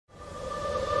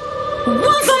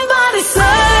Won't somebody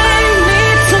save me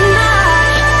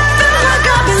tonight? Feel like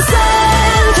I've been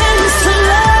sentenced to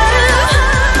love.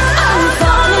 I'm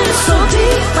falling so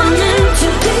deep, I'm in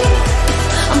too deep.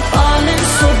 I'm falling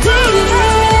so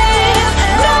deep.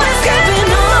 No escaping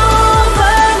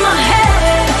over my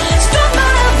head. Struck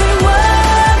by every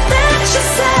word that she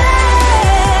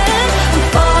said. I'm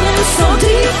falling so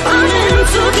deep, I'm in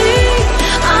too deep.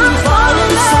 I'm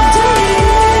falling so deep.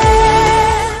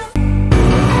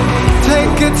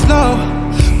 Take it slow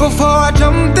before I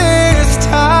jump this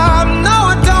time. No,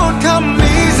 it don't come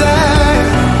easy.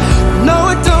 No,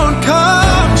 it don't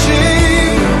come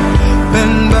cheap.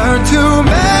 Been burned too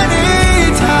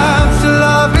many times to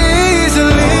love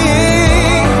easily.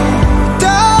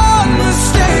 Don't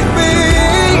mistake me.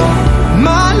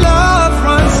 My love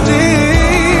runs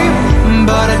deep,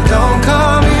 but it don't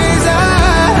come easy.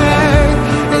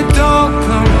 It don't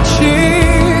come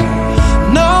cheap.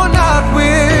 No, not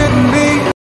with me.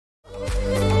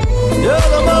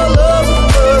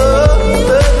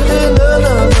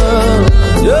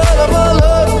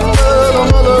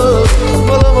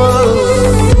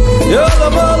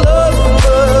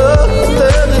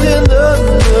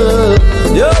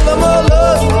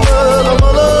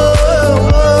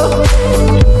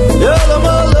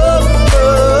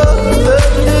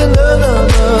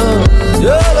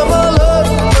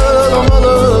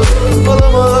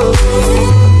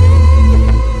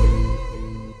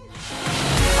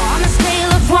 On a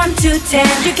scale of 1 to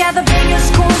 10, you got the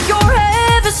biggest score you're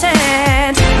ever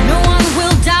sent. No one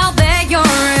will doubt that you're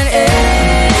an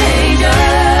angel.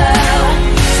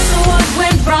 So what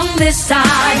went wrong this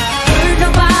time? Heard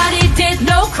nobody did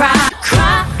no cry.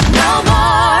 Cry no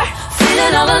more.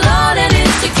 Feeling all alone and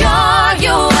insecure.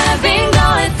 You have been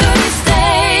going through these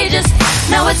stages.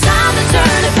 Now it's time to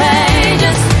turn the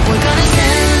pages. We're gonna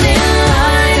stand in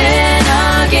line and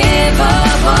not give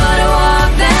up. But a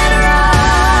walk that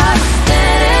rock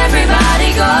that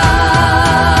everybody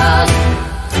goes.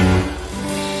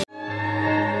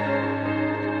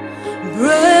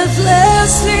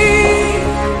 Breathlessly,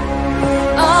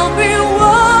 I'll be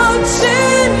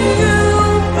watching you.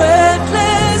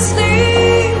 Breathlessly,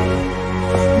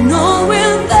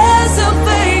 knowing there's a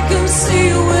vacancy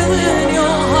within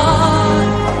your heart.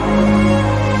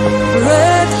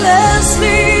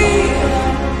 Breathlessly,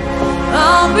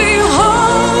 I'll be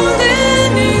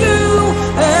holding you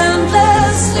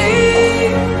endlessly,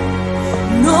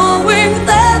 knowing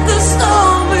that the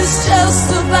storm is just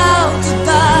about to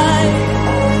die.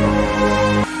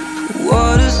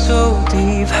 Water so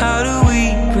deep, how do we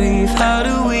breathe? How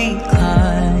do we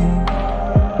climb?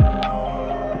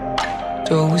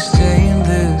 Don't we stay in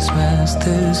this mess,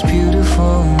 this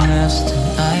beautiful mess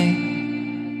tonight?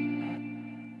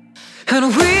 And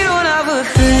we don't have a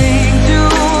thing to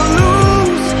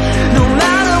lose, no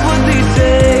matter what they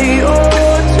say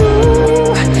or do.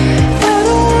 I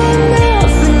don't want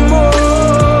nothing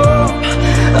more.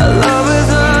 Our love is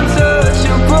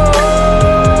untouchable.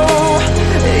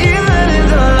 Even in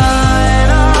the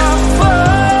line of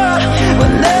fire,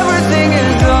 when everything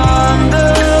is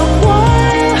underwater,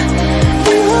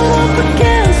 we were up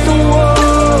against the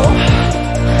wall.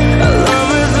 Our love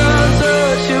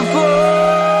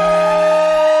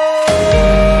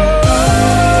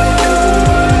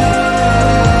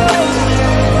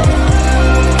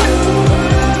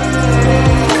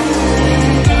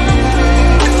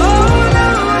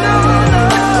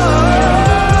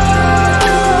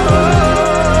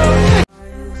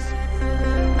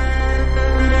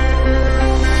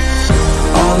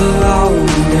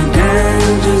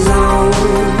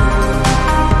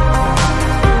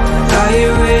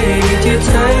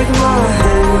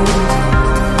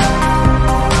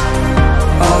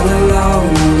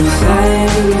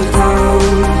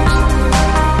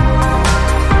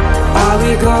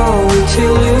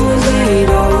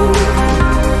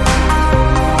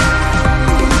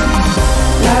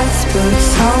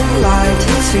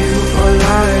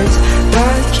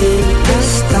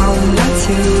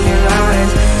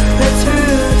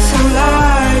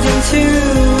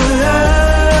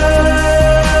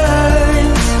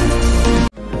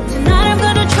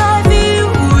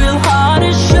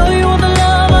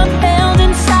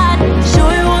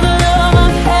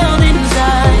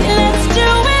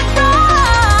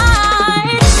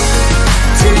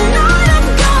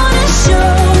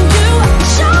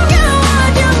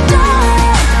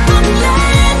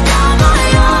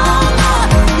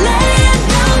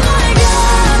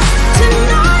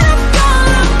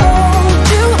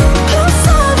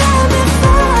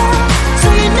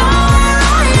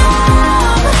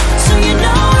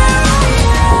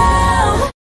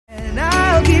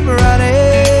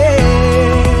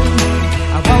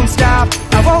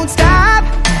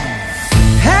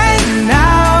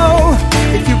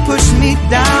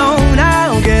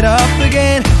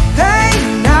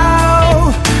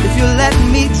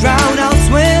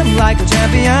like a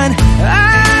champion.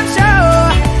 I'm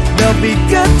sure there'll be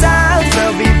good times,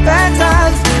 there'll be bad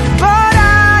times, but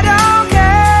I don't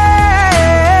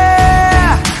care,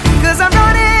 'cause I'm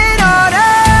running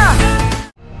order.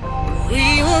 We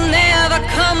will never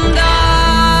come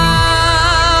down.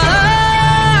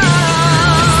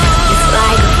 It's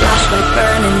like a flashlight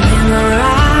burning in our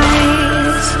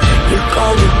eyes. You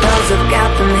call because I've got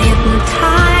them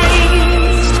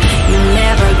hypnotized. You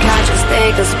never catch us,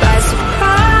 take us by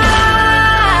surprise.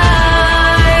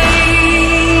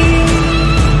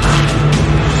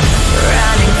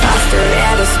 Running faster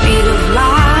at the speed of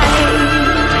light.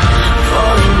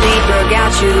 Falling deeper,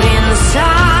 got you in the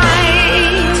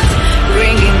sight.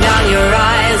 Bringing down your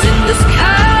eyes in the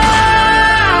sky.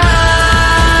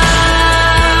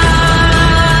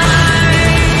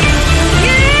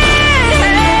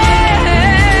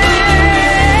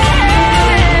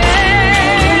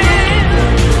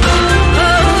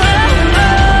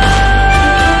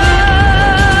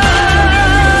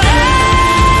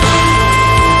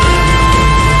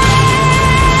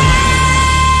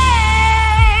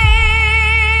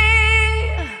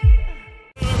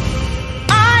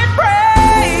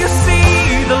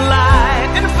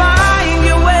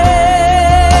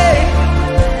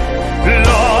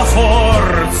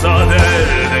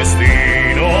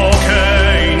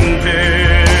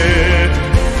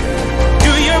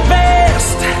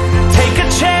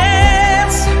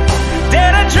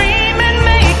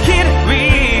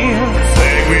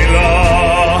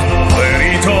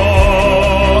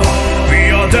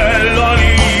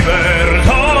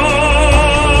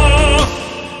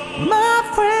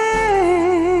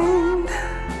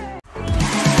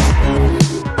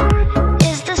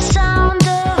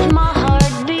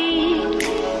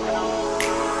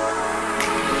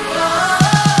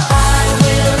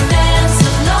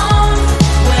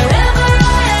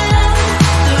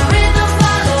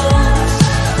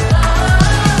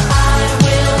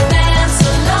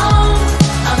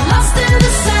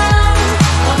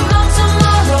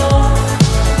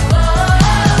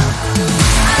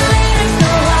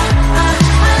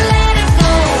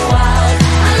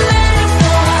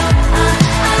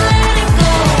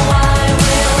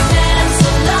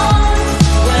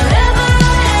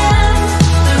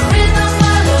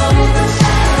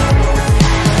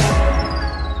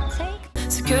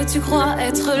 Tu crois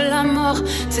être la mort,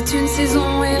 c'est une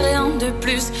saison et rien de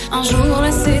plus. Un jour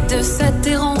lassé de cette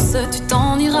errance, tu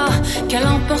t'en iras. Quelle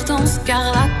importance, car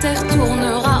la terre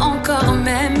tournera encore,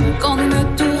 même quand nous ne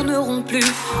tournerons plus.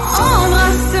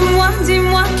 Embrasse-moi,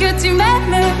 dis-moi que tu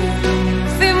m'aimes.